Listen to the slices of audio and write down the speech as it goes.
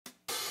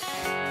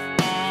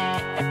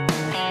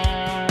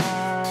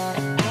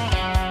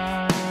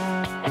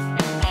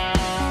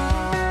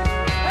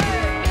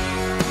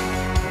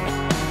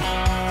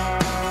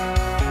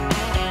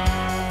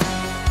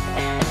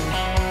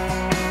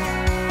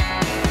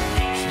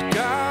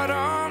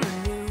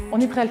On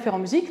est prêt à le faire en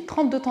musique,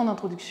 32 temps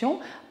d'introduction.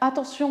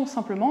 Attention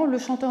simplement, le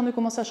chanteur ne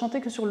commence à chanter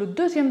que sur le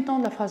deuxième temps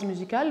de la phrase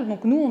musicale.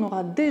 Donc nous, on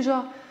aura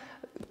déjà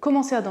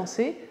commencé à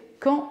danser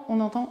quand on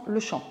entend le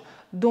chant.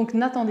 Donc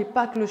n'attendez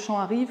pas que le chant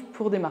arrive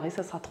pour démarrer,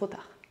 ça sera trop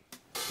tard.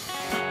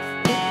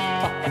 2,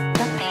 3,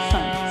 4,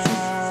 5, 6,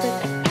 7,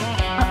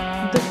 1,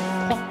 2,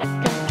 3,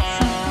 4,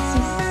 5,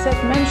 6,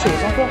 7, même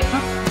chose, encore 1,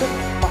 2,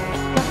 3,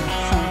 4, 5,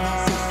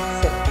 6,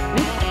 7,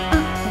 8, 1,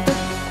 2,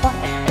 3,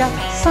 4,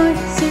 5,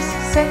 6,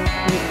 7,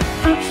 8,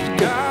 1,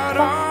 2,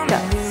 3,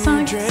 4,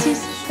 5, 6,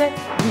 7,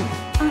 8,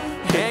 1,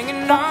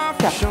 2, 3,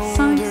 4,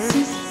 5,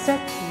 6, 7,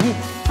 8,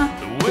 1,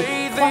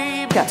 2,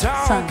 3, 4, 5, 6,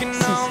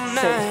 7,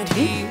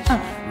 8, 1,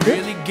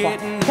 2, 3,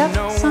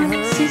 4,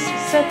 5, 6,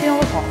 7 et on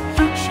reprend.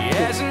 1, 2,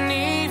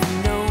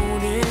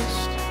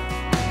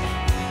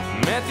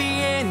 at the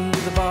end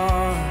of the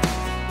bar.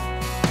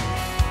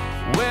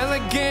 Well, I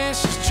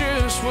guess it's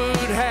just what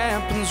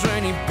happens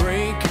when you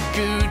break a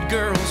good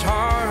girl's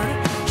heart.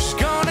 She's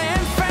gone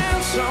and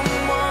found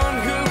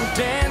someone who will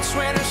dance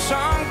when her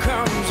song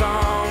comes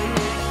on.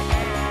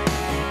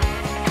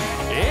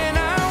 And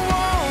I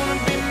wanna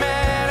be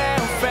mad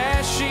how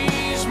fast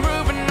she's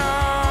moving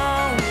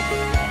on.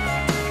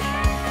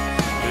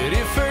 But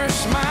if her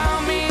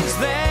smile means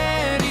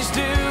that he's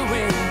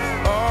doing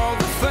all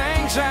the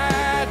things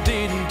I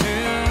didn't do,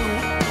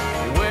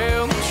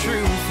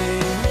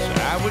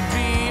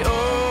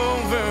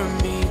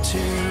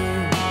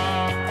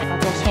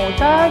 au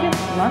tag,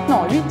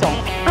 maintenant 8 ans.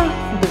 1,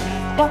 2,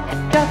 3, 4,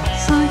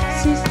 5,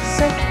 6,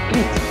 7,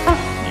 8. 1,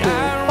 2,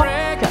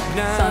 3,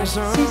 4, 5,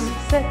 6,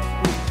 7, 8.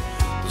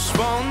 Those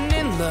falling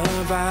in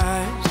love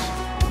eyes.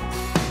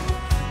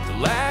 The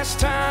last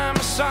time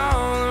I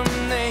saw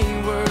them, they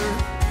were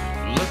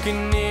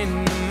looking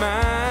into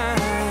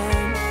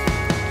mine.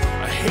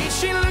 I hate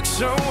she looks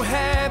so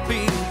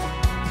happy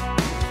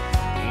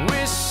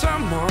with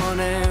someone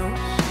else.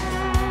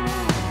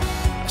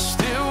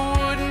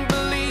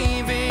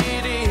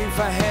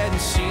 I hadn't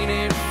seen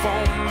it